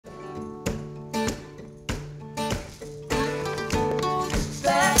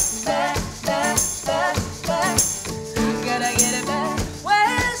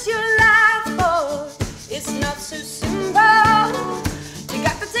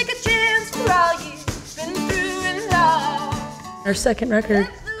Our second record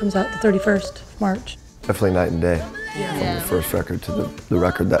comes out the 31st of March. Definitely night and day from the first record to the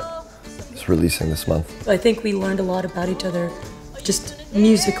record that is releasing this month. I think we learned a lot about each other, just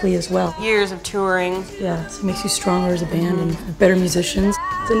musically as well. Years of touring. Yeah, so it makes you stronger as a band and better musicians.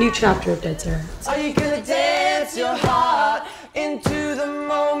 It's a new chapter of Dead Sara. Are you gonna dance your heart into the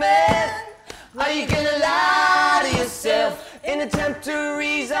moment? Are you gonna lie to yourself and attempt to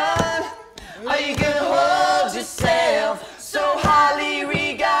reason? Are you gonna hold yourself so highly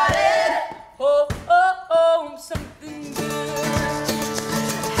regarded?